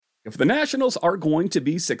If the Nationals are going to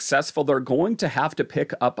be successful, they're going to have to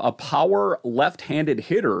pick up a power left-handed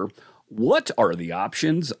hitter. What are the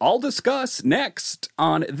options? I'll discuss next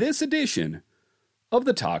on this edition of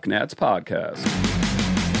the Talk Nats podcast.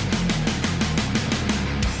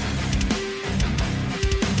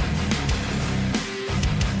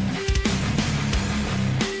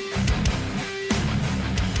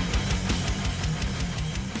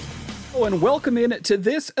 And welcome in to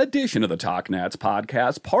this edition of the Talk Nats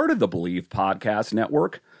podcast, part of the Believe Podcast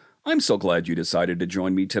Network. I'm so glad you decided to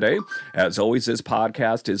join me today. As always, this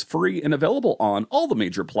podcast is free and available on all the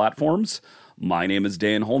major platforms. My name is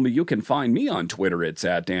Dan Holme. You can find me on Twitter. It's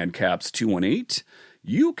at DanCaps218.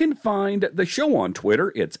 You can find the show on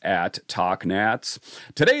Twitter. It's at TalkNats.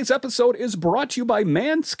 Today's episode is brought to you by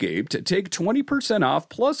Manscaped. Take 20% off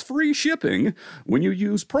plus free shipping when you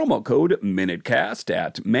use promo code MINUTECAST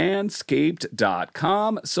at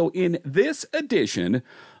manscaped.com. So in this edition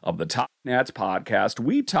of the Talk Nats podcast,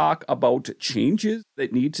 we talk about changes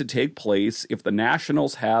that need to take place if the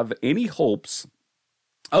Nationals have any hopes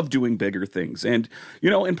of doing bigger things. And,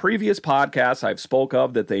 in previous podcasts, I've spoke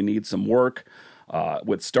of that they need some work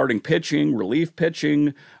with starting pitching, relief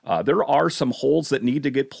pitching. There are some holes that need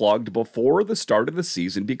to get plugged before the start of the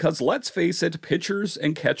season because, let's face it, pitchers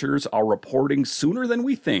and catchers are reporting sooner than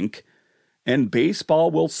we think, and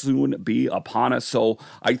baseball will soon be upon us. So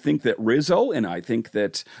I think that Rizzo and I think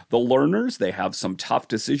that the Lerners, they have some tough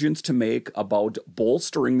decisions to make about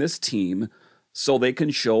bolstering this team so they can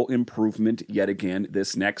show improvement yet again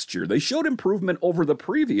this next year. They showed improvement over the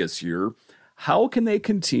previous year. How can they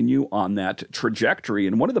continue on that trajectory?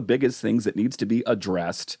 And one of the biggest things that needs to be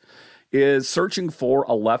addressed is searching for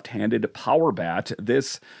a left-handed power bat.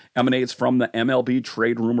 This emanates from the MLB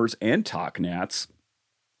trade rumors and Talk Nats.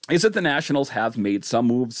 Is that the Nationals have made some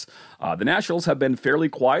moves. The Nationals have been fairly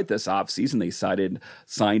quiet this offseason. They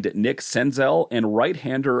signed Nick Senzel and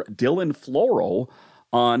right-hander Dylan Floro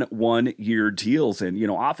on one-year deals. And,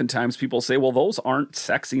 oftentimes people say, well, those aren't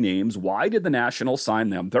sexy names. Why did the Nationals sign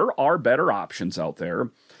them? There are better options out there.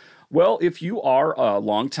 Well, if you are a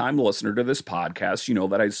longtime listener to this podcast, you know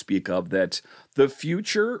that I speak of that the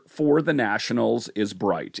future for the Nationals is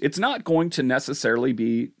bright. It's not going to necessarily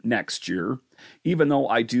be next year, even though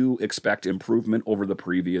I do expect improvement over the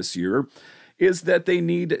previous year, is that they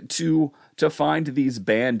need to find these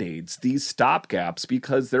Band-Aids, these stopgaps,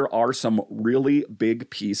 because there are some really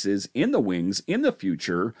big pieces in the wings in the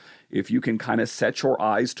future. If you can kind of set your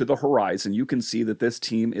eyes to the horizon, you can see that this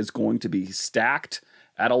team is going to be stacked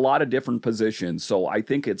at a lot of different positions. So I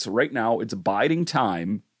think it's biding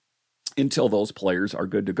time until those players are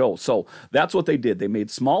good to go. So that's what they did. They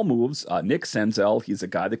made small moves. Nick Senzel, he's a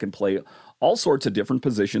guy that can play all sorts of different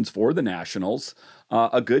positions for the Nationals,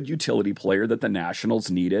 a good utility player that the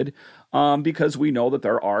Nationals needed, because we know that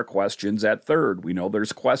there are questions at third. We know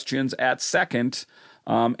there's questions at second,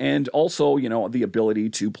 and also, the ability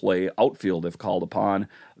to play outfield if called upon.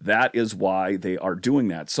 That is why they are doing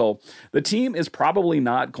that. So the team is probably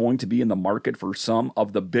not going to be in the market for some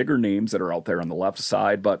of the bigger names that are out there on the left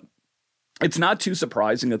side, but it's not too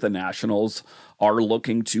surprising that the Nationals are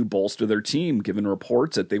looking to bolster their team, given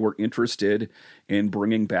reports that they were interested in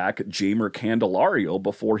bringing back Jeimer Candelario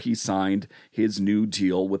before he signed his new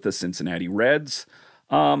deal with the Cincinnati Reds.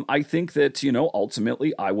 I think that,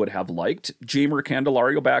 ultimately I would have liked Jeimer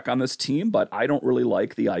Candelario back on this team, but I don't really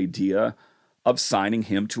like the idea of signing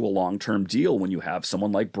him to a long-term deal when you have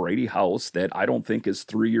someone like Brady House that I don't think is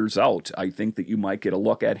 3 years out. I think that you might get a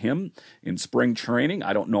look at him in spring training.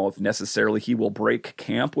 I don't know if necessarily he will break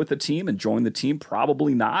camp with the team and join the team.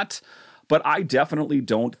 Probably not. But I definitely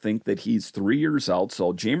don't think that he's 3 years out.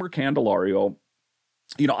 So Jeimer Candelario,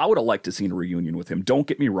 I would have liked to see a reunion with him. Don't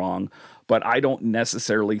get me wrong. But I don't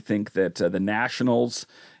necessarily think that the Nationals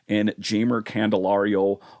and Jeimer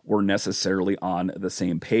Candelario were necessarily on the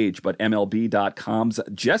same page. But MLB.com's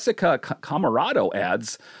Jessica Camarado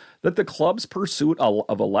adds that the club's pursuit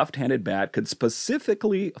of a left-handed bat could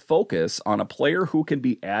specifically focus on a player who can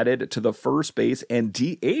be added to the first base and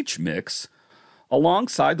DH mix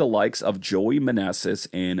alongside the likes of Joey Meneses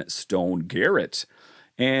and Stone Garrett.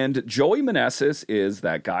 And Joey Meneses is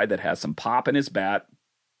that guy that has some pop in his bat.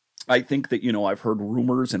 I think that, I've heard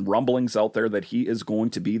rumors and rumblings out there that he is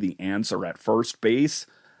going to be the answer at first base.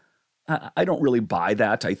 I don't really buy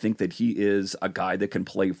that. I think that he is a guy that can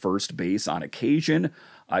play first base on occasion.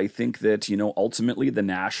 I think that, ultimately the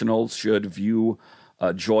Nationals should view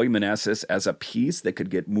Joey Meneses as a piece that could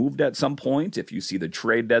get moved at some point. If you see the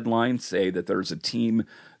trade deadline, say that there's a team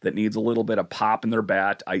that needs a little bit of pop in their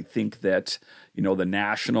bat, I think that, the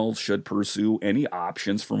Nationals should pursue any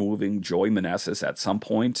options for moving Joey Meneses at some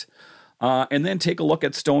point. And then take a look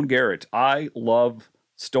at Stone Garrett. I love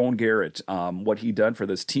Stone Garrett, what he done for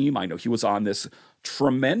this team. I know he was on this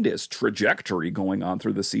tremendous trajectory going on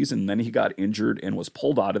through the season. And then he got injured and was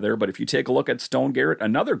pulled out of there. But if you take a look at Stone Garrett,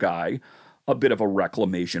 another guy, a bit of a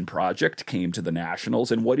reclamation project, came to the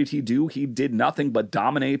Nationals. And what did he do? He did nothing but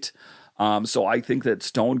dominate. So I think that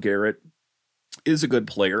Stone Garrett is a good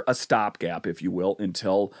player, a stopgap, if you will,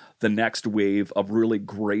 until the next wave of really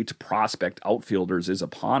great prospect outfielders is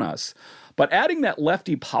upon us. But adding that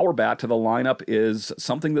lefty power bat to the lineup is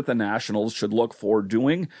something that the Nationals should look for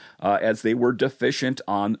doing, as they were deficient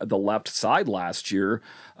on the left side last year.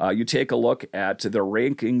 You take a look at their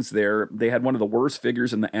rankings there. They had one of the worst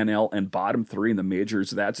figures in the NL and bottom three in the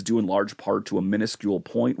majors. That's due in large part to a minuscule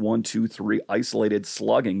 .123 isolated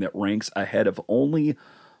slugging that ranks ahead of only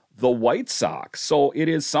the White Sox. So it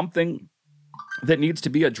is something that needs to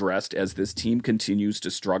be addressed as this team continues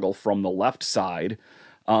to struggle from the left side.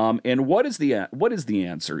 And what is the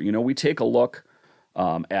answer? We take a look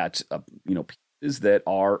at pieces that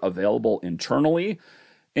are available internally.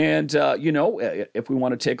 And, if we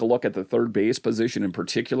want to take a look at the third base position in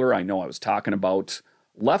particular, I know I was talking about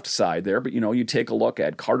left side there, but, you take a look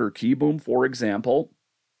at Carter Kieboom, for example.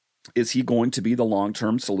 Is he going to be the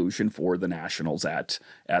long-term solution for the Nationals at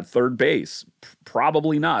third base?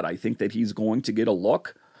 Probably not. I think that he's going to get a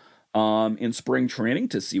look in spring training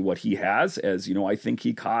to see what he has. As I think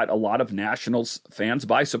he caught a lot of Nationals fans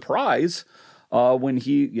by surprise when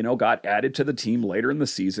he, got added to the team later in the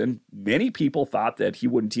season. Many people thought that he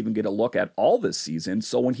wouldn't even get a look at all this season.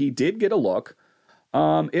 So when he did get a look,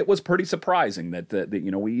 it was pretty surprising that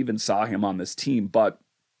we even saw him on this team. But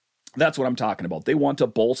that's what I'm talking about. They want to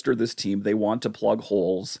bolster this team. They want to plug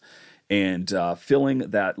holes, and filling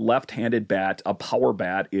that left-handed bat, a power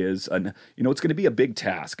bat, is it's going to be a big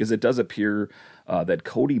task, as it does appear that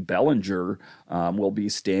Cody Bellinger will be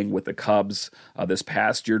staying with the Cubs this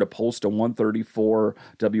past year to post a 134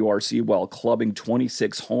 WRC while clubbing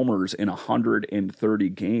 26 homers in 130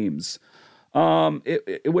 games.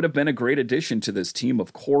 It would have been a great addition to this team,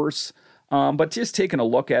 of course. But just taking a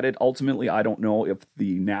look at it, ultimately, I don't know if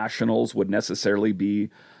the Nationals would necessarily be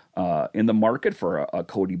in the market for a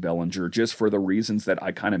Cody Bellinger, just for the reasons that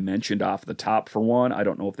I kind of mentioned off the top. For one, I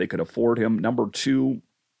don't know if they could afford him. Number two,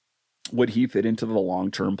 would he fit into the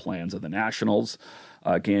long-term plans of the Nationals?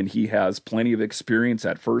 Again, he has plenty of experience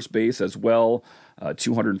at first base as well.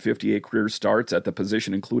 258 career starts at the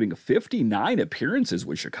position, including 59 appearances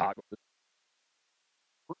with Chicago.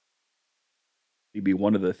 Be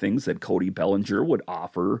one of the things that Cody Bellinger would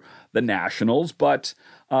offer the Nationals, but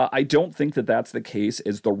I don't think that that's the case,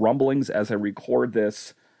 as the rumblings as I record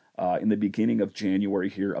this in the beginning of January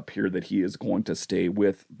here appear that he is going to stay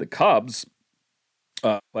with the Cubs.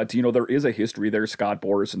 But there is a history there, Scott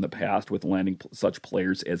Boras, in the past with landing such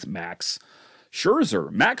players as Max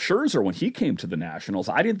Scherzer. Max Scherzer, when he came to the Nationals,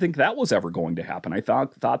 I didn't think that was ever going to happen. I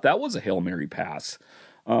thought that was a Hail Mary pass.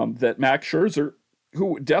 That Max Scherzer,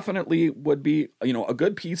 who definitely would be, a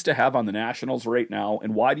good piece to have on the Nationals right now.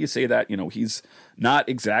 And why do you say that? He's not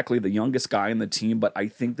exactly the youngest guy in the team, but I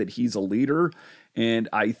think that he's a leader, and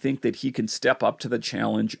I think that he can step up to the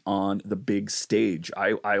challenge on the big stage.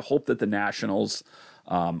 I hope that the Nationals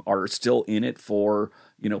are still in it for,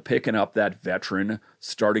 picking up that veteran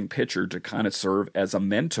starting pitcher to kind of serve as a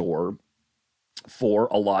mentor for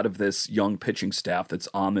a lot of this young pitching staff that's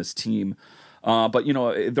on this team. But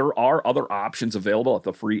there are other options available at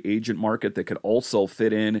the free agent market that could also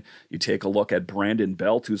fit in. You take a look at Brandon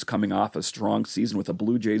Belt, who's coming off a strong season with the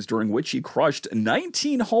Blue Jays, during which he crushed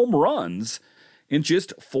 19 home runs in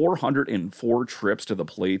just 404 trips to the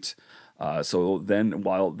plate. So then,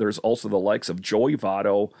 while there's also the likes of Joey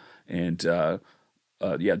Votto and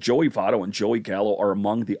Joey Votto and Joey Gallo are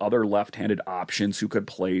among the other left-handed options who could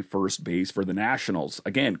play first base for the Nationals.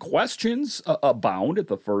 Again, questions abound at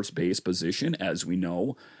the first base position, as we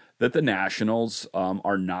know that the Nationals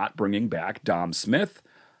are not bringing back Dom Smith.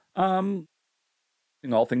 All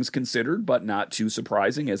things considered, but not too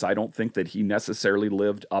surprising, as I don't think that he necessarily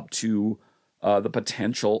lived up to the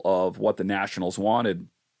potential of what the Nationals wanted.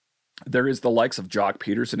 There is the likes of Jock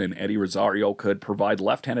Peterson and Eddie Rosario could provide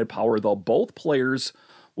left-handed power, though both players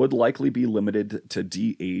would likely be limited to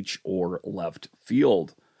DH or left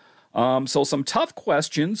field. So some tough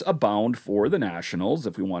questions abound for the Nationals.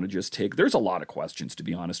 If we want to just take, there's a lot of questions, to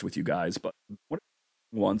be honest with you guys, but one of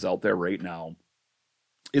the ones out there right now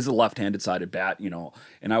is a left-handed sided bat,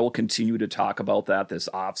 and I will continue to talk about that this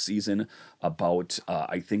offseason about,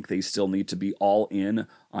 I think they still need to be all in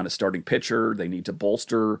on a starting pitcher. They need to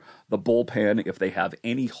bolster the bullpen if they have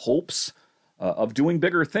any hopes of doing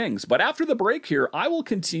bigger things. But after the break here, I will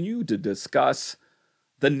continue to discuss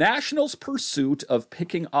the Nationals' pursuit of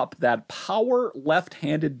picking up that power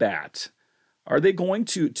left-handed bat. Are they going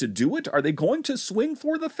to do it? Are they going to swing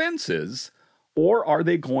for the fences? Or are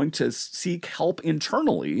they going to seek help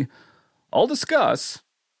internally? I'll discuss.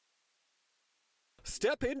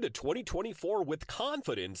 Step into 2024 with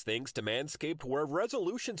confidence thanks to Manscaped, where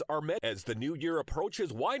resolutions are met. As the new year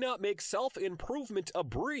approaches, why not make self-improvement a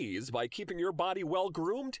breeze by keeping your body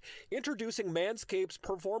well-groomed? Introducing Manscaped's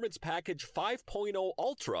Performance Package 5.0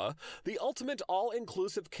 Ultra, the ultimate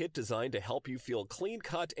all-inclusive kit designed to help you feel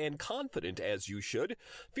clean-cut and confident as you should.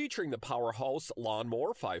 Featuring the Powerhouse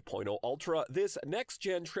Lawnmower 5.0 Ultra, this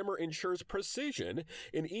next-gen trimmer ensures precision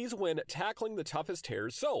and ease when tackling the toughest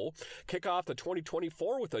hairs. So, kick off the 2024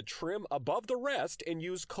 with a trim above the rest and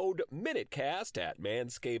use code MINUTECAST at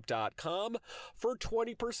manscaped.com for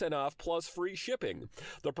 20% off plus free shipping.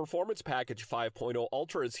 The Performance Package 5.0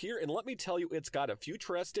 Ultra is here, and let me tell you, it's got a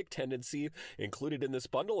futuristic tendency. Included in this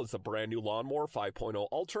bundle is the brand new Lawnmower 5.0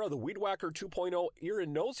 Ultra, the Weed Whacker 2.0 ear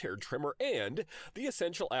and nose hair trimmer, and the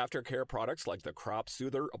essential aftercare products like the Crop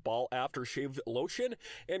Soother Ball Aftershave Lotion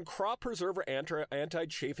and Crop Preserver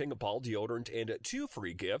Anti-Chafing Ball Deodorant, and 2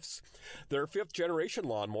 free gifts. Their 5th generation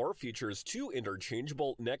lawnmower features 2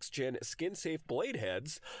 interchangeable next-gen skin-safe blade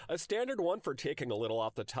heads, a standard one for taking a little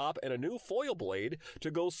off the top, and a new foil blade to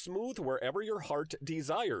go smooth wherever your heart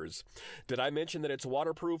desires. Did I mention that it's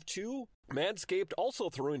waterproof too? Manscaped also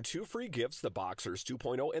threw in 2 free gifts, the Boxers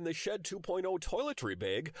 2.0 and the Shed 2.0 toiletry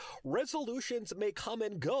bag. Resolutions may come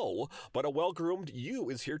and go, but a well-groomed you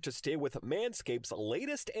is here to stay with Manscaped's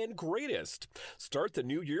latest and greatest. Start the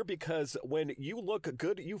new year, because when you look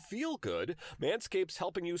good, you feel good. Manscaped's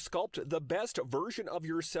helping you sculpt the best version of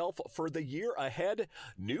yourself for the year ahead.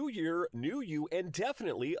 New year, new you, and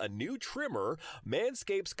definitely a new trimmer.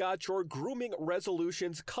 Manscaped's got your grooming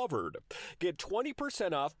resolutions covered. Get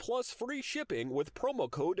 20% off plus free shipping with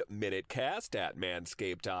promo code MINUTECAST at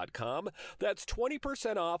manscaped.com. That's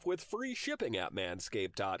 20% off with free shipping at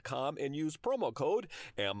manscaped.com, and use promo code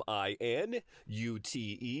MINUTECAST.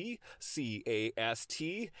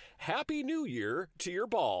 Happy New Year to your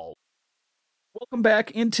ball. Welcome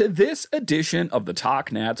back into this edition of the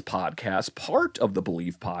Talk Nats podcast, part of the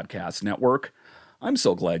Believe Podcast Network. I'm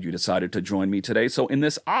so glad you decided to join me today. So in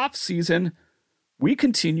this off season, we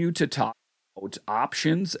continue to talk about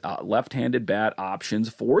options, left-handed bat options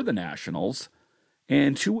for the Nationals,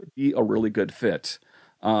 and who would be a really good fit.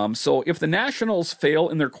 So if the Nationals fail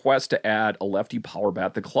in their quest to add a lefty power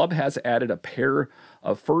bat, the club has added a pair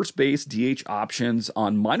of first base DH options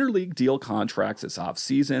on minor league deal contracts this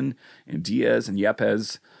offseason, and Diaz and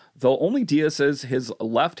Yepez, though only Diaz is his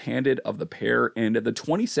left-handed of the pair, and the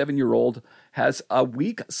 27-year-old has a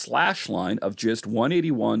weak slash line of just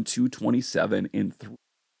 181, 227 in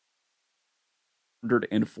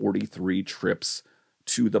 343 trips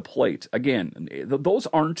to the plate. Again, those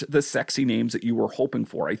aren't the sexy names that you were hoping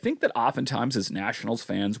for. I think that oftentimes as Nationals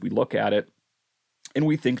fans, we look at it and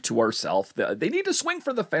we think to ourselves that they need to swing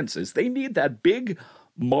for the fences. They need that big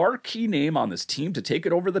marquee name on this team to take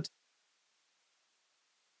it over the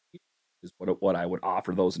is what I would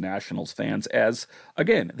offer those Nationals fans, as,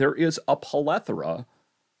 again, there is a plethora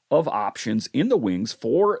of options in the wings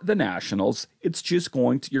for the Nationals. It's just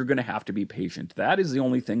you're going to have to be patient. That is the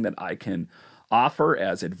only thing that I can offer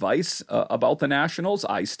as advice about the Nationals.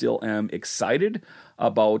 I still am excited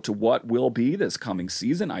about what will be this coming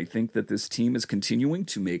season. I think that this team is continuing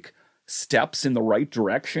to make steps in the right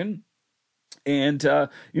direction. And,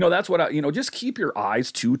 that's what just keep your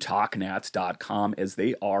eyes to TalkNats.com, as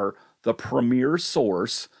they are the premier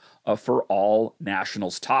source for all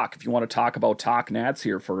Nationals talk. If you want to talk about Talk Nats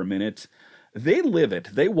here for a minute, they live it,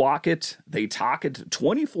 they walk it, they talk it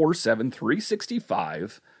 24/7,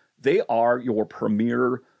 365. They are your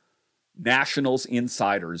premier Nationals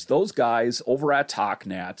insiders. Those guys over at Talk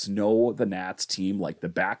Nats know the Nats team like the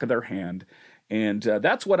back of their hand. And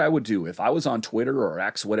that's what I would do. If I was on Twitter or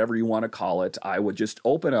X, whatever you want to call it, I would just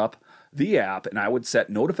open up the app and I would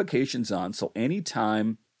set notifications on. So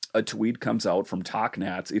anytime a tweet comes out from Talk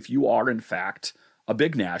Nats, if you are in fact a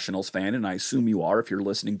big Nationals fan, and I assume you are if you're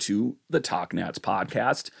listening to the Talk Nats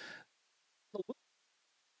podcast,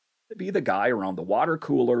 to be the guy around the water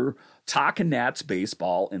cooler talking Nats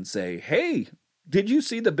baseball and say, hey, did you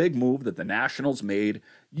see the big move that the Nationals made?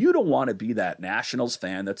 You don't want to be that Nationals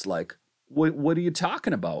fan that's like, what are you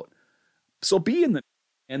talking about? So be in the,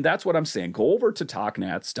 and that's what I'm saying. Go over to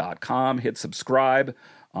TalkNats.com, hit subscribe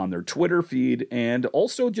on their Twitter feed, and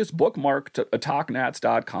also just bookmark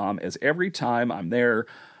TalkNats.com, as every time I'm there,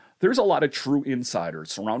 there's a lot of true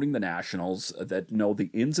insiders surrounding the Nationals that know the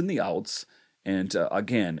ins and the outs. And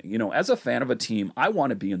again, as a fan of a team, I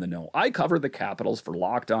want to be in the know. I cover the Capitals for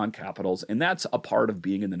Locked On Capitals, and that's a part of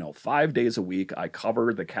being in the know. 5 days a week, I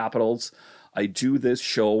cover the Capitals. I do this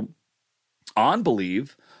show on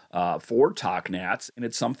Believe for TalkNats, and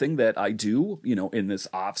it's something that I do, in this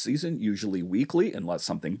off season, usually weekly, unless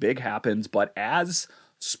something big happens. But as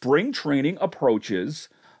spring training approaches,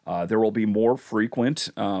 there will be more frequent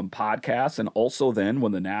podcasts, and also then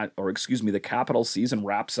when the Capital season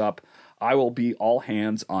wraps up, I will be all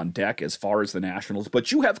hands on deck as far as the Nationals.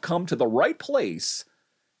 But you have come to the right place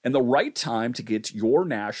and the right time to get your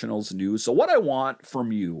Nationals news. So what I want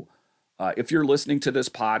from you, if you're listening to this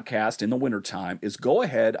podcast in the wintertime, is go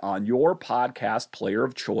ahead on your podcast player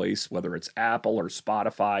of choice, whether it's Apple or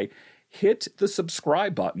Spotify, hit the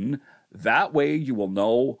subscribe button. That way you will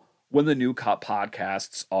know when the new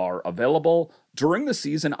podcasts are available. During the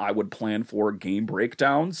season, I would plan for game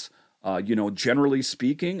breakdowns. Generally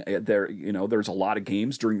speaking, there's a lot of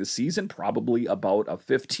games during the season, probably about a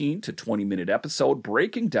 15 to 20 minute episode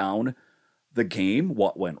breaking down the game,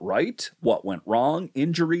 what went right, what went wrong,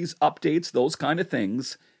 injuries, updates, those kind of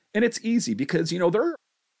things. And it's easy because, there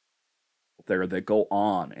that go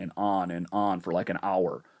on and on and on for like an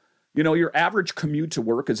hour. Your average commute to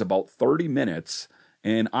work is about 30 minutes,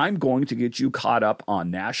 and I'm going to get you caught up on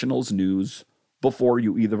Nationals news before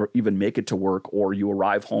you even make it to work or you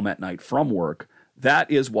arrive home at night from work. That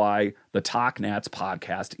is why the TalkNats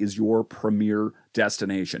podcast is your premier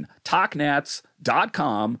destination.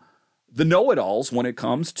 TalkNats.com, the know-it-alls when it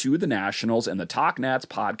comes to the Nationals, and the TalkNats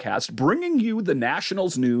podcast, bringing you the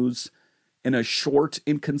Nationals news in a short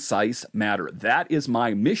and concise manner. That is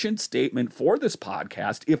my mission statement for this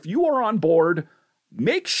podcast. If you are on board,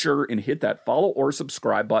 make sure and hit that follow or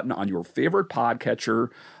subscribe button on your favorite podcatcher.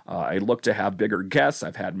 I look to have bigger guests.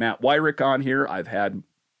 I've had Matt Weyrich on here. I've had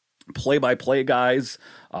play-by-play guys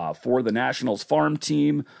for the Nationals farm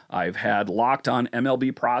team. I've had Locked On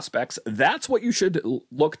MLB prospects. That's what you should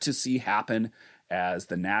look to see happen as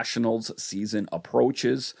the Nationals season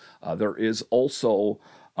approaches. There is also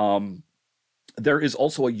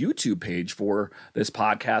a YouTube page for this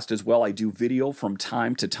podcast as well. I do video from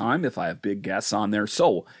time to time if I have big guests on there.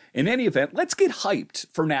 So in any event, let's get hyped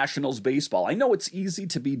for Nationals baseball. I know it's easy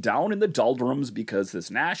to be down in the doldrums because this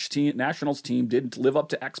Nationals team didn't live up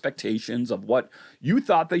to expectations of what you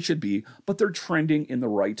thought they should be, but they're trending in the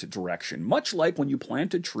right direction. Much like when you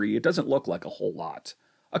plant a tree, it doesn't look like a whole lot.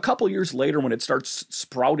 A couple years later, when it starts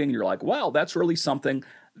sprouting, you're like, wow, that's really something.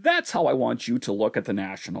 That's how I want you to look at the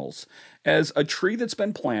Nationals, as a tree that's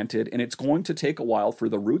been planted, and it's going to take a while for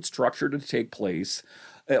the root structure to take place,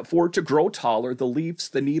 for it to grow taller, the leaves,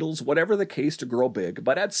 the needles, whatever the case, to grow big.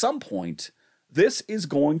 But at some point, this is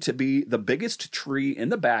going to be the biggest tree in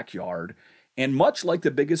the backyard, and much like the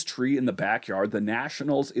biggest tree in the backyard, the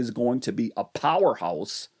Nationals is going to be a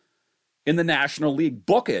powerhouse in the National League.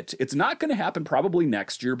 Book it. It's not going to happen probably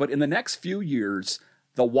next year, but in the next few years,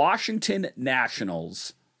 the Washington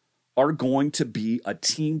Nationals are going to be a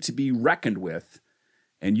team to be reckoned with,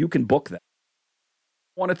 and you can book that.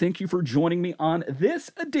 I want to thank you for joining me on this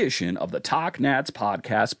edition of the TalkNats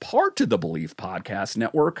podcast, part of the Believe Podcast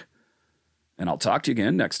Network, and I'll talk to you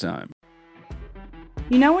again next time.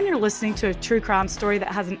 You know when you're listening to a true crime story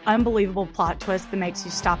that has an unbelievable plot twist that makes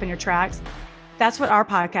you stop in your tracks? That's what our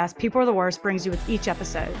podcast, People Are the Worst, brings you with each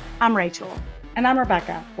episode. I'm Rachel. And I'm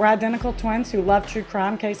Rebecca. We're identical twins who love true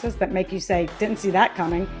crime cases that make you say, didn't see that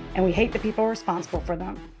coming, and we hate the people responsible for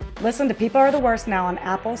them. Listen to People Are the Worst now on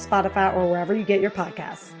Apple, Spotify, or wherever you get your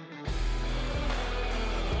podcasts.